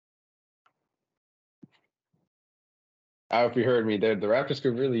I hope you heard me. The Raptors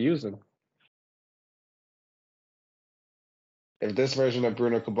could really use him. If this version of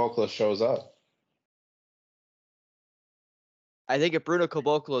Bruno Caboclo shows up. I think if Bruno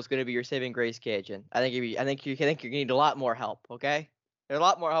Caboclo is going to be your saving grace, Kajan, I think you're going to need a lot more help. Okay, there's a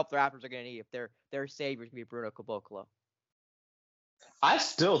lot more help the Raptors are going to need if their savior is going to be Bruno Caboclo. I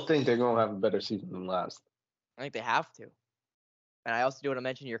still think they're going to have a better season than last. I think they have to. And I also do want to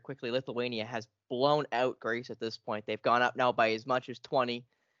mention here quickly, Lithuania has blown out Greece at this point. They've gone up now by as much as 20,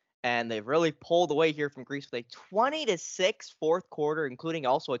 and they've really pulled away here from Greece with a 20-6 fourth quarter, including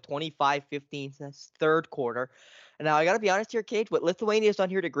also a 25-15 third quarter. And now I got to be honest here, Cage, what Lithuania has done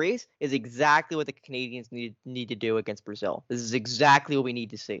here to Greece is exactly what the Canadians need to do against Brazil. This is exactly what we need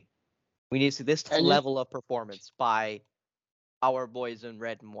to see. We need to see this level of performance by our boys in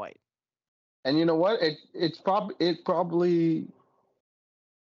red and white. And you know what? It probably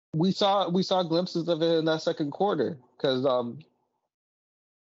we saw glimpses of it in that second quarter because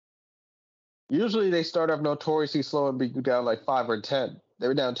usually they start off notoriously slow and be down like 5 or 10. They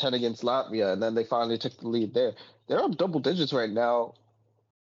were down 10 against Latvia, and then they finally took the lead there. They're up double digits right now.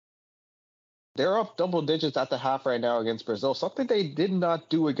 They're up double digits at the half right now against Brazil, something they did not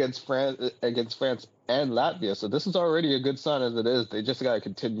do against France and Latvia. So this is already a good sign as it is. They just got to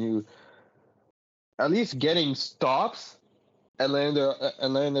continue at least getting stops and letting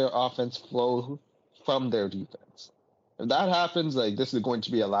their offense flow from their defense. If that happens, like this is going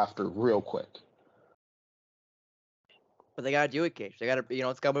to be a laughter real quick. But they got to do it, Cage. They got to,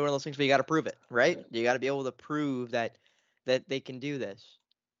 it's got to be one of those things where you got to prove it, right? You got to be able to prove that they can do this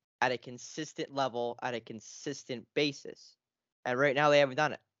at a consistent level, at a consistent basis. And right now they haven't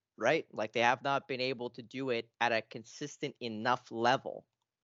done it, right? Like they have not been able to do it at a consistent enough level,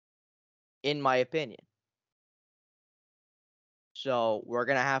 in my opinion. So we're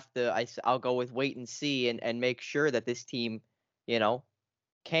going to have to, I'll go with wait and see and make sure that this team,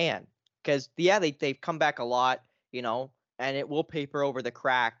 can. Because, yeah, they've come back a lot, and it will paper over the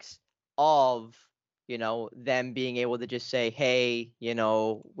cracks of, them being able to just say, hey,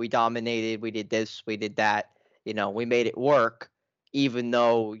 we dominated, we did this, we did that, we made it work, even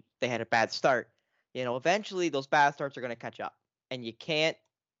though they had a bad start. Eventually those bad starts are going to catch up. And you can't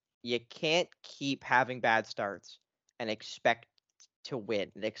keep having bad starts and expect to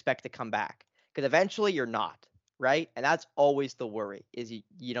win and expect to come back. Because eventually you're not, right? And that's always the worry is,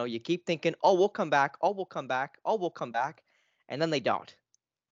 you keep thinking, oh, we'll come back. Oh, we'll come back. Oh, we'll come back. And then they don't.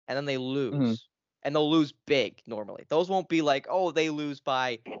 And then they lose. Mm-hmm. And they'll lose big normally. Those won't be like, oh, they lose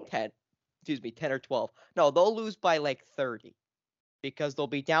by 10 or 12. No, they'll lose by like 30 because they'll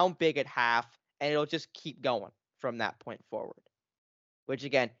be down big at half and it'll just keep going from that point forward. Which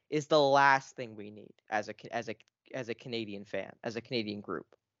again is the last thing we need as a Canadian fan, as a Canadian group.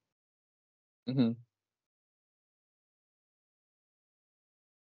 Mm-hmm.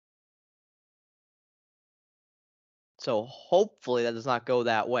 So hopefully that does not go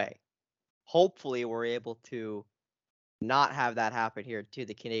that way. Hopefully we're able to not have that happen here to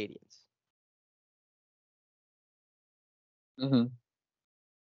the Canadians. Mm-hmm.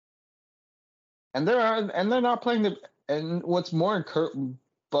 And they're not playing and what's more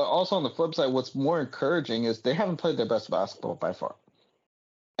but also on the flip side, what's more encouraging is they haven't played their best basketball by far.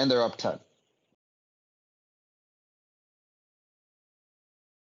 And they're up 10.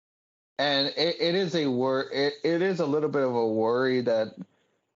 And it is a little bit of a worry that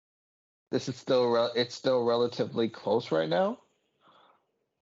this is still relatively close right now.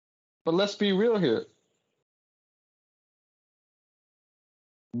 But let's be real here.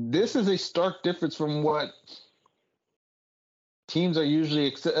 This is a stark difference from what teams are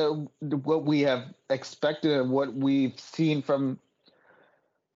usually what we have expected and what we've seen from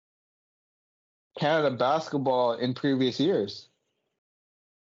Canada basketball in previous years.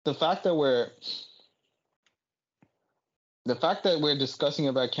 The fact that we're discussing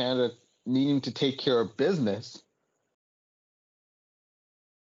about Canada needing to take care of business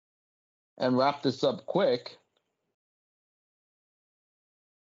and wrap this up quick,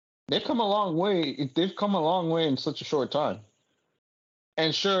 they've come a long way. They've come a long way in such a short time.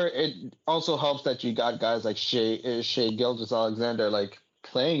 And sure, it also helps that you got guys like Shai Gilgeous-Alexander like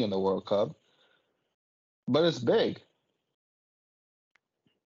playing in the World Cup. But it's big.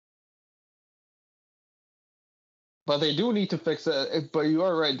 But they do need to fix it. But you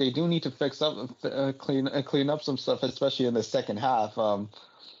are right. They do need to fix up, clean up some stuff, especially in the second half.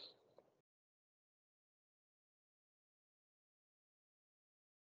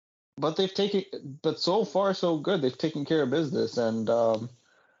 But so far so good. They've taken care of business, and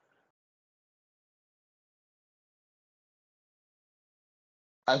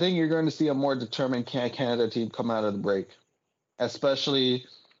I think you're going to see a more determined Canada team come out of the break. especially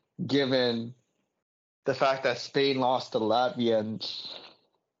given the fact that Spain lost to Latvia, and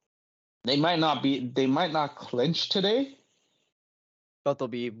they might not clinch today. But they'll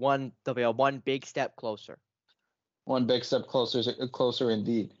be a one big step closer. One big step closer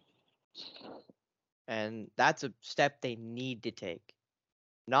indeed. And that's a step they need to take.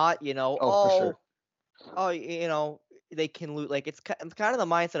 Not, For sure. They can lose. Like, it's kind of the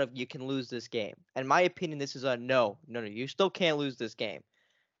mindset of you can lose this game. And in my opinion, this is a no. You still can't lose this game.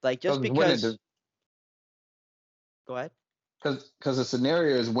 Like, just because. Go ahead. Because the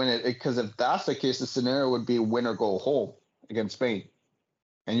scenario is win it. Because if that's the case, the scenario would be win or go home against Spain,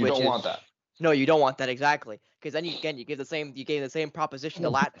 and you don't want that. No, you don't want that exactly. Because then you gave the same proposition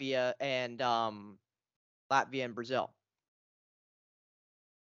to Latvia and Brazil.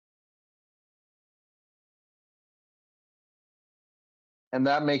 And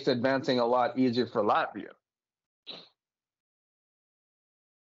that makes advancing a lot easier for Latvia.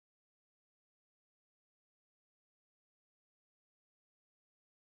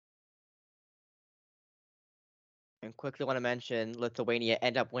 And quickly want to mention Lithuania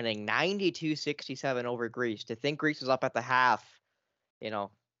end up winning 92-67 over Greece. To think Greece was up at the half,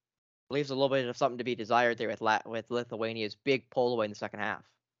 leaves a little bit of something to be desired there with Lithuania's big pull away in the second half.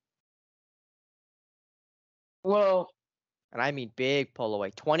 Well, and I mean big pull away.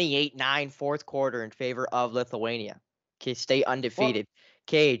 28-9 fourth quarter in favor of Lithuania. Stay undefeated.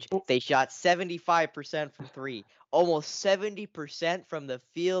 Cage, they shot 75% from three. Almost 70% from the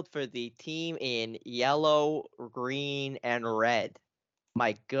field for the team in yellow, green, and red.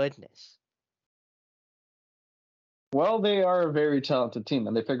 My goodness. Well, they are a very talented team,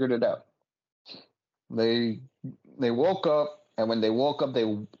 and they figured it out. They woke up, and when they woke up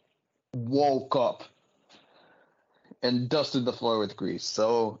and dusted the floor with Greece.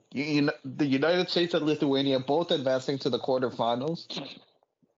 So the United States and Lithuania both advancing to the quarterfinals.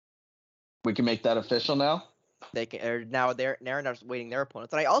 We can make that official now. They can now they're waiting their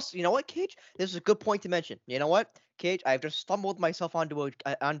opponents. And I also, you know what, Cage? This is a good point to mention. You know what, Cage? I've just stumbled myself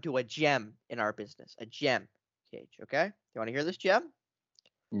onto a gem in our business. A gem, Cage. Okay, you want to hear this gem?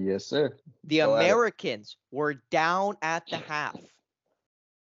 Yes, sir. The Americans were down at the half,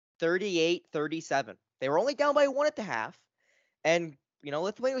 38-37. They were only down by 1 at the half, and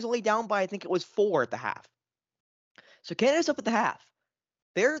Lithuania was only down by, I think it was 4 at the half. So Canada's up at the half.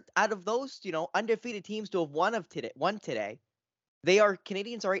 They're out of those, undefeated teams to have won today.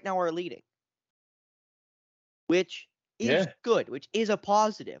 Canadians right now are leading, which is good, which is a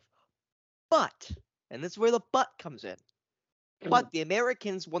positive. But, and this is where the but comes in. But the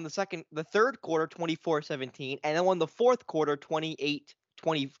Americans won the third quarter 24-17, and then won the fourth quarter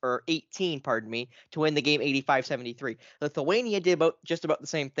 18, pardon me, to win the game 85-73. Lithuania did just about the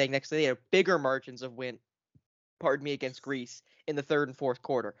same thing. Next, they had bigger margins of win, against Greece in the third and fourth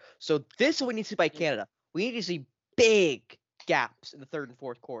quarter. So this is what we need to see by Canada. We need to see big gaps in the third and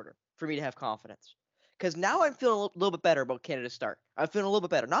fourth quarter for me to have confidence. Because now I'm feeling a little bit better about Canada's start. I'm feeling a little bit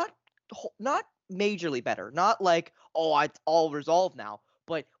better. Not majorly better. Not like, it's all resolved now.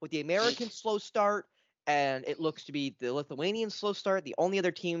 But with the American slow start, and it looks to be the Lithuanian slow start, the only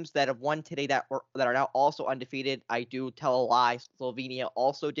other teams that have won today that are now also undefeated, I do tell a lie. Slovenia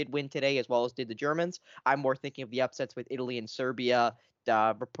also did win today, as well as did the Germans. I'm more thinking of the upsets with Italy and Serbia,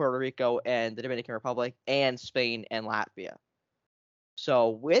 Puerto Rico and the Dominican Republic, and Spain and Latvia. So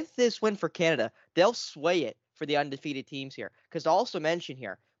with this win for Canada, they'll sway it for the undefeated teams here. Because to also mention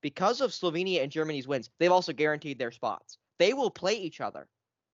here, because of Slovenia and Germany's wins, they've also guaranteed their spots. They will play each other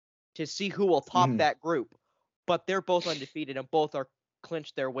to see who will top that group. But they're both undefeated and both are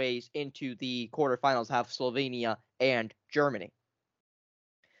clinched their ways into the quarterfinals, have Slovenia and Germany.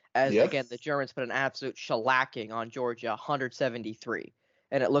 As, again, the Germans put an absolute shellacking on Georgia, 173.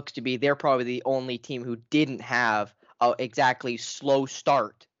 And it looks to be they're probably the only team who didn't have an exactly slow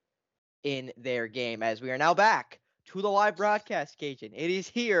start in their game. As we are now back to the live broadcast, Cajun. It is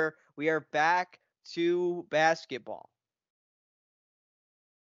here. We are back to basketball.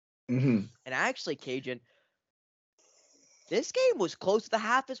 Mm-hmm. And actually, Cajun, this game was close to the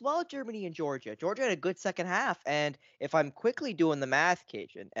half as well, Germany and Georgia. Georgia had a good second half, and if I'm quickly doing the math,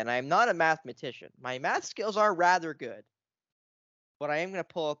 Cajun, and I'm not a mathematician, my math skills are rather good, but I am going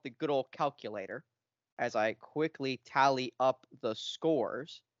to pull out the good old calculator as I quickly tally up the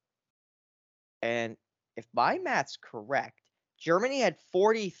scores. And if my math's correct, Germany had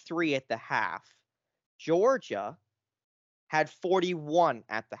 43 at the half. Georgia had 41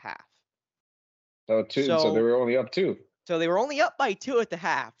 at the half. So they were only up 2. So they were only up by 2 at the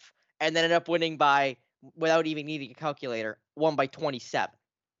half, and then ended up winning by, without even needing a calculator, won by 27.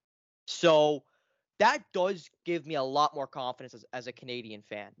 So that does give me a lot more confidence as a Canadian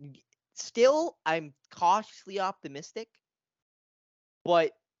fan. Still, I'm cautiously optimistic,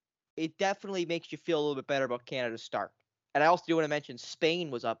 but it definitely makes you feel a little bit better about Canada's start. And I also do want to mention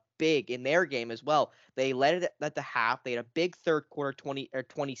Spain was up big in their game as well. They led it at the half. They had a big third quarter,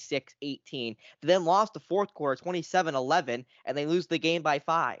 26-18. They then lost the fourth quarter, 27-11, and they lose the game by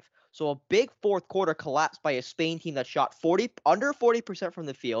 5. So a big fourth quarter collapse by a Spain team that shot under 40% from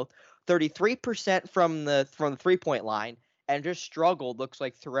the field, 33% from the 3-point line, and just struggled, looks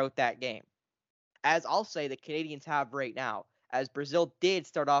like, throughout that game. As I'll say the Canadians have right now, as Brazil did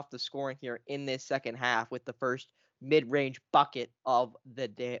start off the scoring here in this second half with the first mid-range bucket of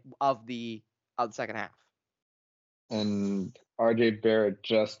the second half. And RJ Barrett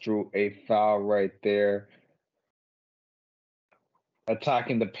just drew a foul right there,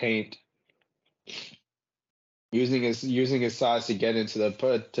 attacking the paint, using his size to get into the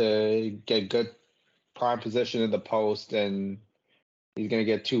put to get good prime position in the post, and he's gonna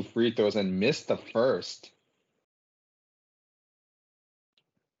get 2 free throws and miss the first.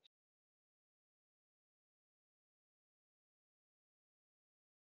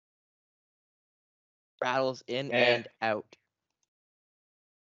 Rattles in and out.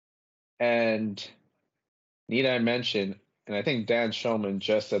 And need I mention, and I think Dan Shulman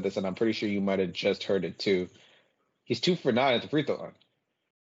just said this, and I'm pretty sure you might have just heard it too. He's 2 for 9 at the free throw line.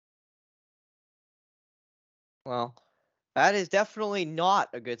 Well, that is definitely not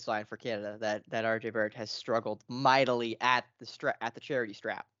a good sign for Canada that RJ Barrett has struggled mightily at the charity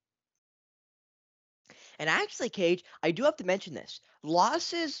strap. And actually, Cage, I do have to mention this.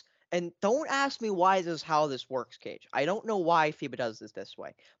 Losses, and don't ask me why this is how this works, Cage. I don't know why FIBA does this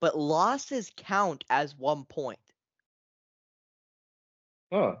way, but losses count as 1 point.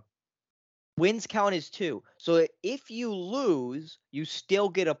 Huh. Wins count as 2. So if you lose, you still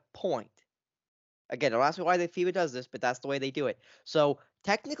get a point. Again, don't ask me why the FIBA does this, but that's the way they do it. So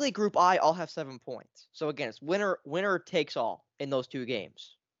technically, Group I all have 7 points. So again, it's winner takes all in those 2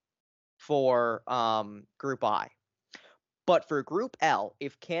 games for Group I. But for Group L,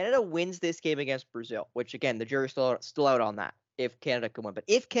 if Canada wins this game against Brazil, which again, the jury's still out on that, if Canada can win, but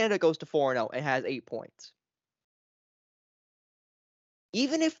if Canada goes to 4-0 and has 8 points,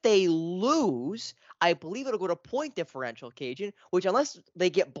 even if they lose, I believe it'll go to point differential, Cajun, which unless they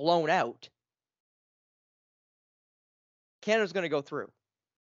get blown out, Canada's going to go through.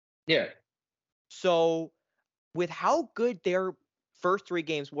 Yeah. So with how good their first 3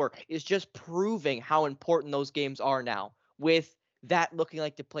 games were, is just proving how important those games are now, with that looking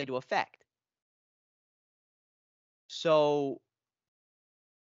like to play to effect. So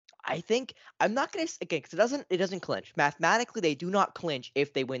I think I'm not going to, again, because it doesn't clinch. Mathematically, they do not clinch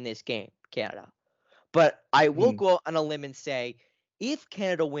if they win this game, Canada. But I will go on a limb and say, if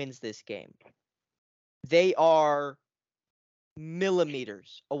Canada wins this game, they are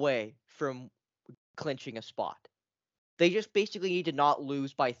millimeters away from clinching a spot. They just basically need to not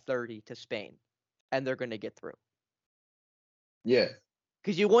lose by 30 to Spain, and they're going to get through. Yeah.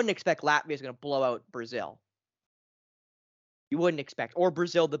 Because you wouldn't expect Latvia is going to blow out Brazil. You wouldn't expect, or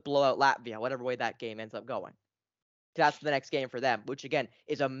Brazil to blow out Latvia, whatever way that game ends up going. That's the next game for them, which again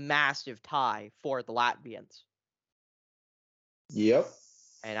is a massive tie for the Latvians. Yep.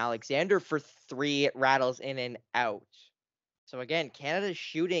 And Alexander for 3, it rattles in and out. So again, Canada's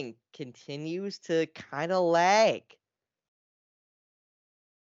shooting continues to kind of lag.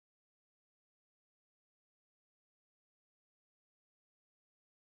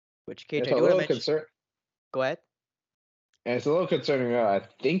 Which, Cage, I do want to mention. Go ahead. And it's a little concerning. I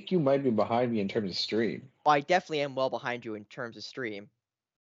think you might be behind me in terms of stream. Well, I definitely am well behind you in terms of stream.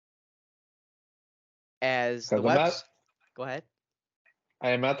 As the webs. Go ahead. I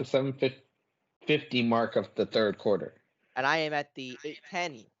am at the 7:50 mark of the third quarter. And I am at the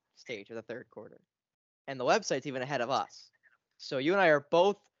 8:10 stage of the third quarter. And the website's even ahead of us. So you and I are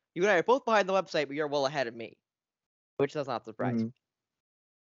both behind the website, but you're well ahead of me. Which does not surprise me.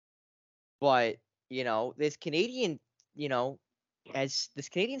 But, this Canadian, as this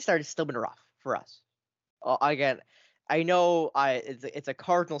Canadian start has still been rough for us. Again, I know it's a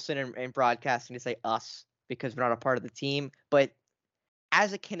cardinal sin in broadcasting to say us because we're not a part of the team. But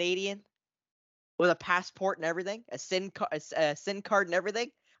as a Canadian with a passport and everything, a SIN card and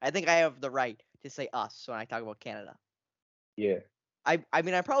everything, I think I have the right to say us when I talk about Canada. Yeah. I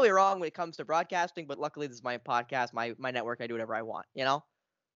mean, I'm probably wrong when it comes to broadcasting, but luckily this is my podcast, my network. I do whatever I want,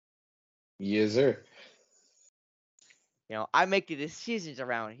 Yes, sir. I make the decisions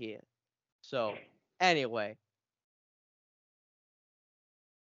around here. So, anyway.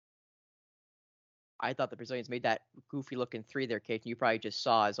 I thought the Brazilians made that goofy looking three there, Kate. You probably just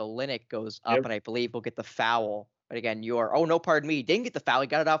saw as Olynyk goes up, Yep. and I believe will get the foul. But again, pardon me, didn't get the foul. He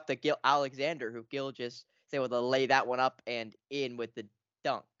got it off the Gil Alexander, who Gil just was able to lay that one up and in with the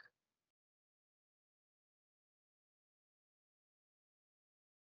dunk.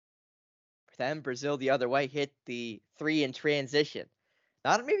 Then Brazil the other way hit the three in transition.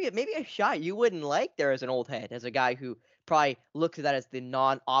 Not maybe a shot you wouldn't like there as an old head, as a guy who probably looks at that as the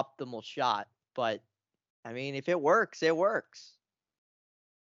non-optimal shot. But I mean, if it works, it works.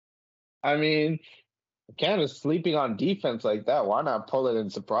 I mean, Canada's sleeping on defense like that. Why not pull it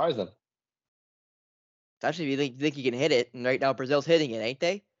and surprise them? Especially if you think you can hit it, and right now Brazil's hitting it, ain't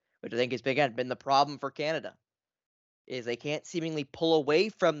they? Which I think has been the problem for Canada, is they can't seemingly pull away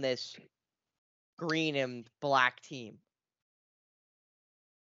from this green and black team.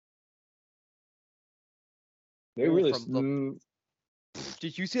 They really.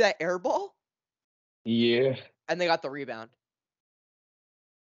 Did you see that air ball? Yeah. And they got the rebound.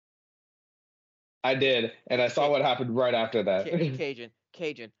 I did, and I saw what happened right after that.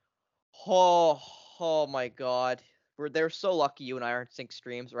 Kajan. Oh my God. They're so lucky you and I aren't sync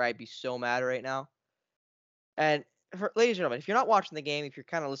streams, or I'd be so mad right now. And ladies and gentlemen, if you're not watching the game, if you're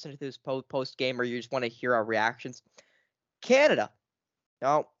kind of listening to this post game, or you just want to hear our reactions, Canada.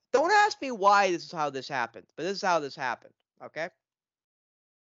 Now, don't ask me why this is how this happened, but this is how this happened. Okay.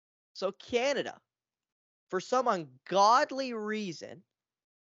 So Canada, for some ungodly reason,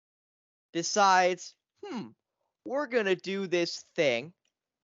 decides, we're going to do this thing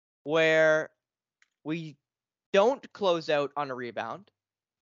where we don't close out on a rebound.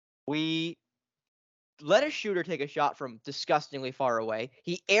 We let a shooter take a shot from disgustingly far away.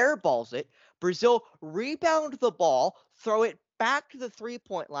 He airballs it. Brazil rebound the ball, throw it back to the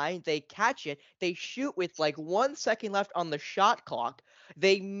three-point line. They catch it. They shoot with like 1 second left on the shot clock.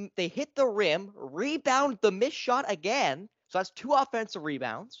 They hit the rim, rebound the missed shot again. So that's 2 offensive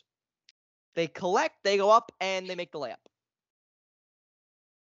rebounds. They collect, they go up, and they make the layup.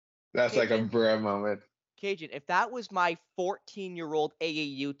 That's like a bruh moment. Kajan, if that was my 14-year-old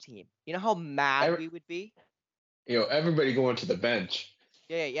AAU team, you know how mad we would be? Everybody going to the bench.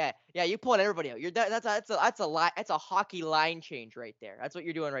 Yeah. You pulling everybody out. That's a hockey line change right there. That's what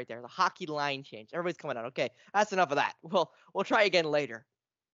you're doing right there. The hockey line change. Everybody's coming out. Okay, that's enough of that. We'll try again later.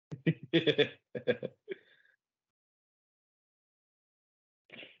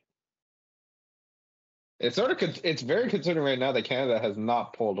 It's very concerning right now that Canada has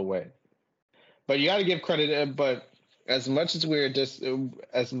not pulled away. But you got to give credit. But as much as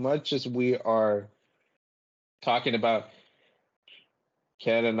we are talking about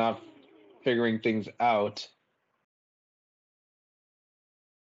Canada not figuring things out,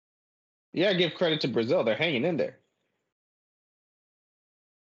 you got to give credit to Brazil. They're hanging in there.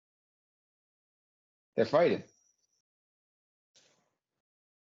 They're fighting.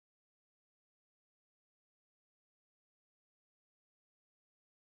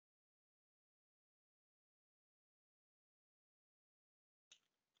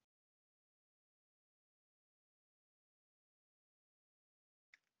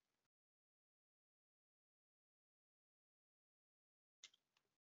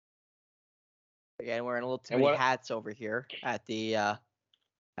 Again, we're in a little too many hats over here at the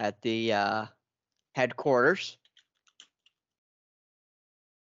headquarters.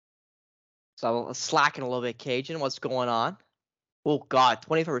 So I'm slacking a little bit, Kajan. What's going on? Oh God,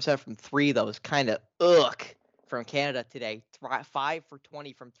 25% from 3 though is kind of from Canada today. 5 for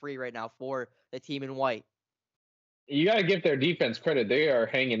 20 from 3 right now for the team in white. You got to give their defense credit. They are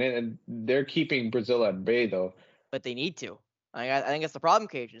hanging in, and they're keeping Brazil at bay, though. But they need to. I think that's the problem,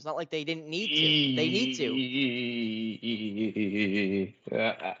 Cajun. It's not like they didn't need to. They need to.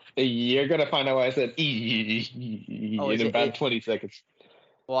 You're going to find out why I said in about 20 seconds.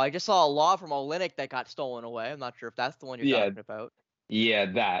 Well, I just saw a law from Olynyk that got stolen away. I'm not sure if that's the one you're talking about. Yeah,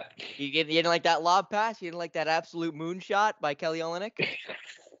 that. You didn't like that lob pass? You didn't like that absolute moonshot by Kelly Olynyk?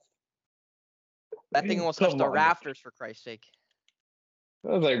 That thing almost touched the rafters, for Christ's sake.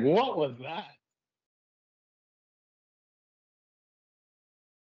 I was like, what was that?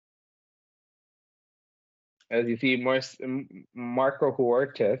 As you see, Marco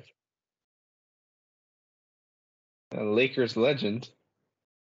Huertas, a Lakers legend.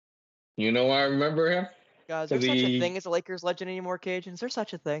 You know why I remember him? God, is there such a thing as a Lakers legend anymore, Cajun? Is there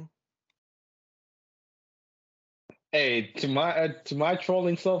such a thing? Hey, to my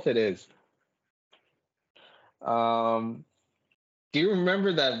trolling self, it is. Do you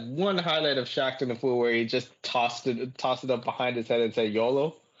remember that one highlight of Shaq in the pool where he just tossed it up behind his head and said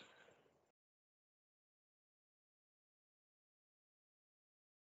YOLO?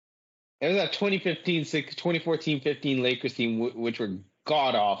 It was that 2014-15 Lakers team, which were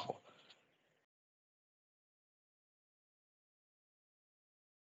god awful.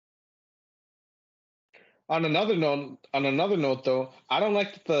 On another note, though, I don't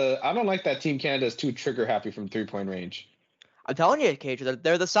like that Team Canada is too trigger happy from 3-point range. I'm telling you, Cage, they're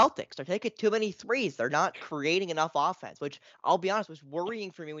the Celtics. They're taking too many threes. They're not creating enough offense, which I'll be honest was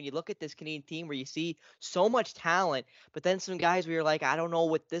worrying for me when you look at this Canadian team where you see so much talent, but then some guys where you're like, I don't know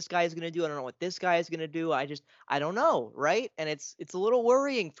what this guy is gonna do. I don't know what this guy is gonna do. I don't know, right? And it's a little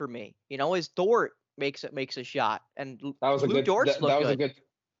worrying for me. As Dort makes a shot, and Lou Dort's look good.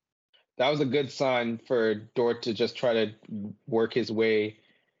 That was a good sign for Dort to just try to work his way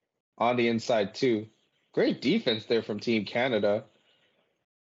on the inside too. Great defense there from Team Canada.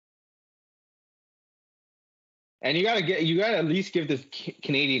 And you gotta at least give this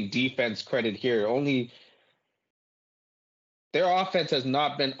Canadian defense credit here. Only their offense has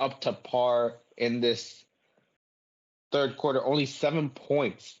not been up to par in this third quarter. Only 7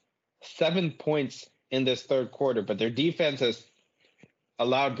 points. 7 points in this third quarter, but their defense has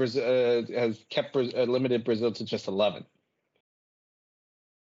allowed Brazil has kept limited Brazil to just 11.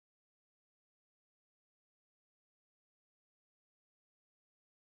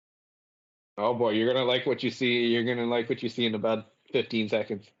 Oh boy, you're gonna like what you see. You're gonna like what you see in about 15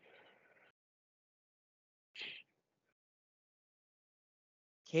 seconds.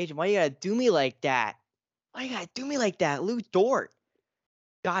 Cage, why you gotta do me like that? Why you gotta do me like that, Lou Dort?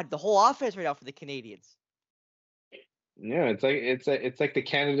 God, the whole offense right now for the Canadians. Yeah, it's like the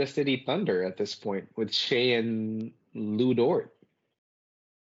Canada City Thunder at this point with Shea and Lou Dort.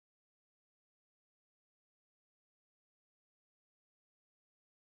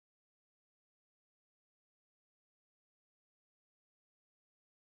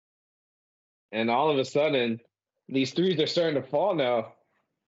 And all of a sudden, these threes are starting to fall now.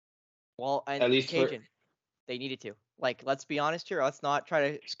 Well, and At least Cajun, they needed to. Like, let's be honest here. Let's not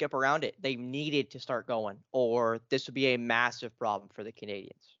try to skip around it. They needed to start going, or this would be a massive problem for the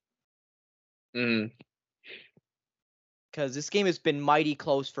Canadians. Because this game has been mighty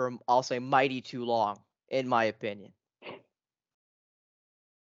close for, I'll say, mighty too long, in my opinion.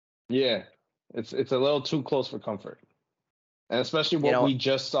 Yeah, it's a little too close for comfort, and especially what we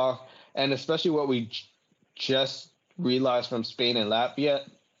just saw, and especially what we just realized from Spain and Latvia.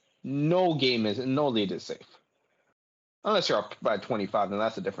 No lead is safe, unless you're up by 25, then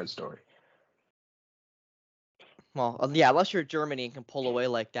that's a different story. Well, yeah, unless you're Germany and can pull away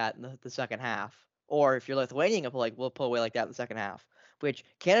like that in the second half, or if you're Lithuanian, we'll pull away like that in the second half, which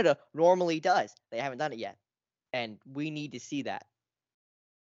Canada normally does. They haven't done it yet, and we need to see that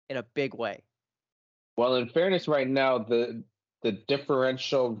in a big way. Well, in fairness, right now the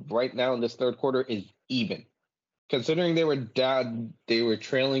differential right now in this third quarter is even. Considering they were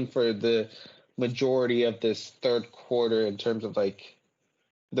trailing for the majority of this third quarter in terms of like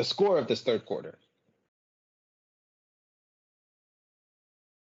the score of this third quarter.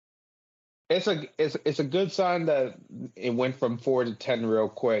 It's a good sign that it went from 4 to 10 real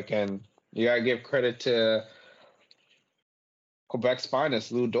quick, and you gotta give credit to Quebec's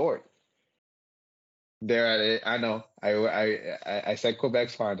finest, Lou Dort. There at it. I know. I said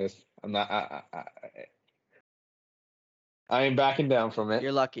Quebec's finest. I'm not. I ain't backing down from it.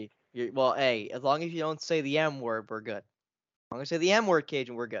 You're lucky. Well, hey, as long as you don't say the M word, we're good. As long as you say the M word,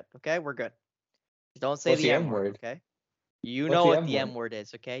 Cajun, we're good. Okay, we're good. Just don't say the M word. Okay. You know what the M word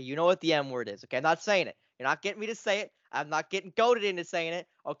is, okay? You know what the M word is, okay? I'm not saying it. You're not getting me to say it. I'm not getting goaded into saying it,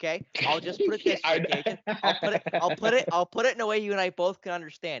 okay? I'll just put it this way, Cajun. I'll put it in a way you and I both can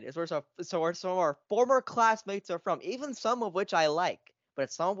understand. It's where some of our former classmates are from, even some of which I like, but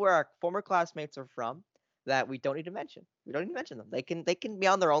it's some of where our former classmates are from that we don't need to mention. We don't need to mention them. They can be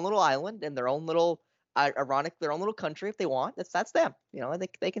on their own little island in their own little their own little country if they want. That's them.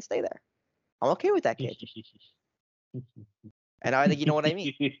 They can stay there. I'm okay with that, Cajun. And I think you know what I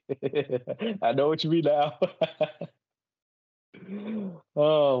mean. I know what you mean now.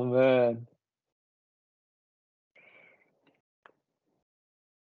 Oh man.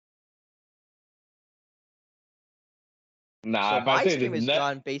 Nah, So if I my say stream this has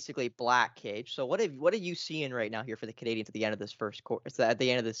gone basically black, Cage. So what are you seeing right now here for the Canadians at the end of this first quarter? It's at the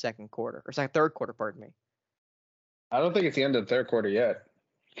end of the second quarter or third quarter, pardon me. I don't think it's the end of the third quarter yet.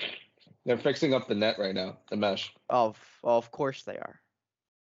 They're fixing up the net right now, the mesh. Of course they are.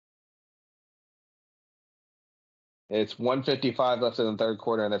 It's 1:55 left in the third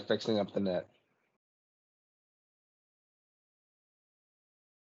quarter, and they're fixing up the net.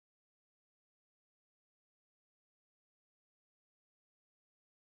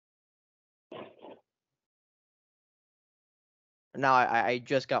 now I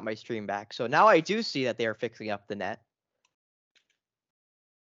just got my stream back. So now I do see that they are fixing up the net.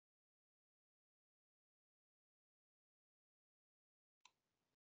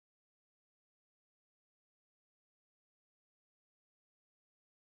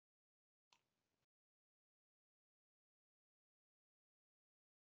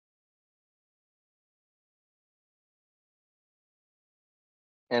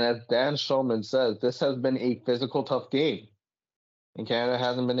 And as Dan Schulman says, this has been a physical, tough game. And Canada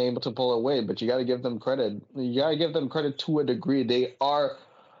hasn't been able to pull away, but you got to give them credit. You got to give them credit to a degree. They are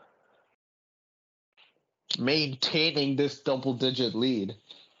maintaining this double-digit lead.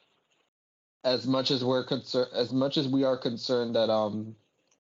 As much as we're concerned, as much as we are concerned that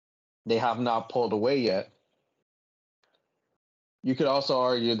they have not pulled away yet, you could also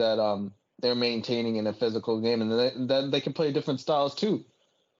argue that they're maintaining in a physical game, and then they can play different styles too.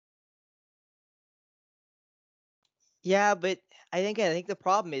 Yeah, but I think the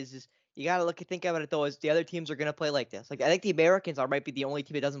problem is you got to think about it though as the other teams are going to play like this. Like I think the Americans might be the only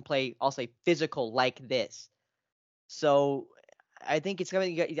team that doesn't play, I'll say, physical like this. So I think it's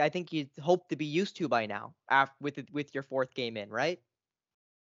something I think you hope to be used to by now with your fourth game in, right?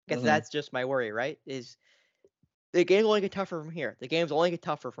 Because that's just my worry, right? Is the games only get tougher from here. The games only get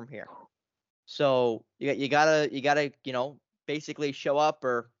tougher from here. So you gotta basically show up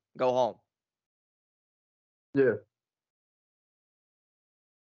or go home. Yeah.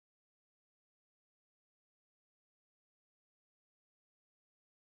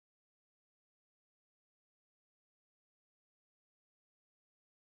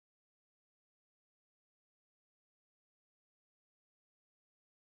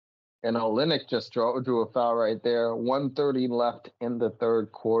 And Olynyk just drew a foul right there. 1:30 left in the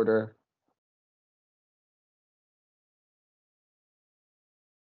third quarter.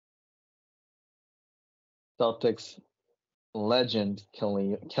 Celtics legend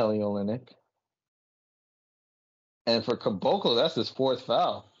Kelly Olynyk. And for Caboclo, that's his fourth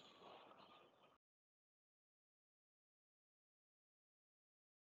foul.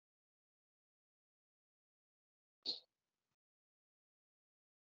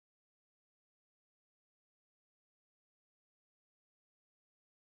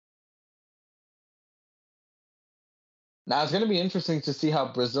 Now it's going to be interesting to see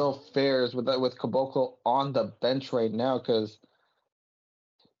how Brazil fares with Caboclo on the bench right now, because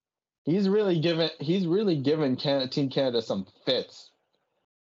he's really given Team Canada some fits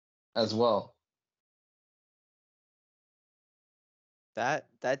as well. That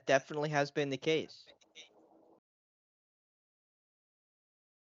definitely has been the case.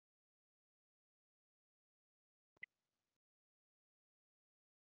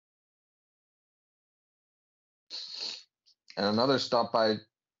 And another stop by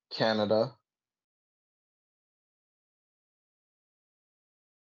Canada.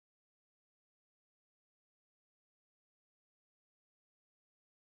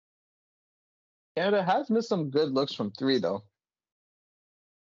 Canada has missed some good looks from three, though.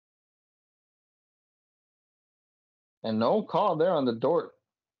 And no call there on the Dort.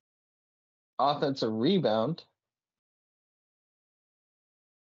 Offensive rebound.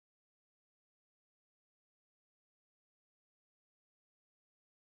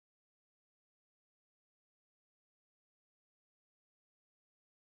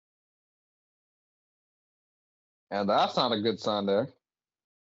 And that's not a good sign there.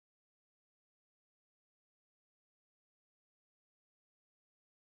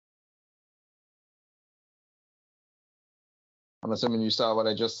 I'm assuming you saw what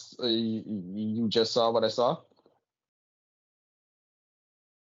I just you just saw what I saw.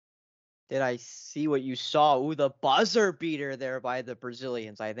 Did I see what you saw? Ooh, the buzzer beater there by the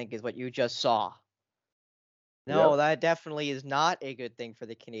Brazilians, I think is what you just saw. No, that definitely is not a good thing for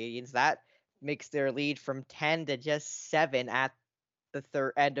the Canadians. That makes their lead from 10 to just 7 at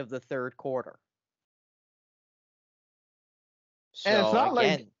the end of the third quarter. So And it's not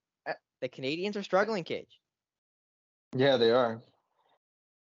again, like the Canadians are struggling, Cage. Yeah, they are.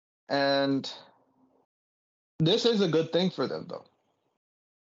 And this is a good thing for them, though.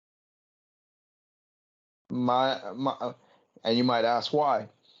 And you might ask why.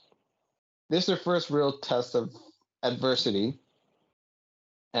 This is their first real test of adversity,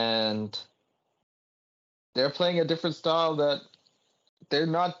 and they're playing a different style that they're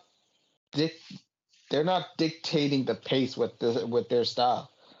not dictating the pace with their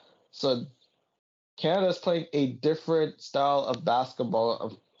style. So Canada's playing a different style of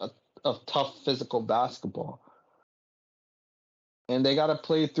basketball, of tough physical basketball, and they got to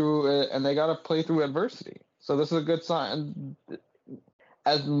play through it, and they got to play through adversity. So this is a good sign.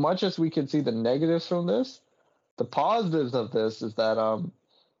 As much as we can see the negatives from this, The positives of this is that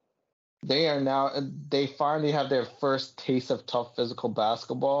they finally have their first taste of tough physical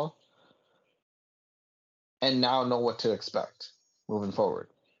basketball, and now know what to expect moving forward.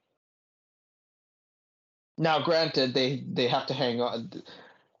 Now, granted, they have to hang on.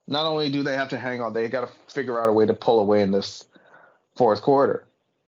 Not only do they have to hang on, they got to figure out a way to pull away in this fourth quarter.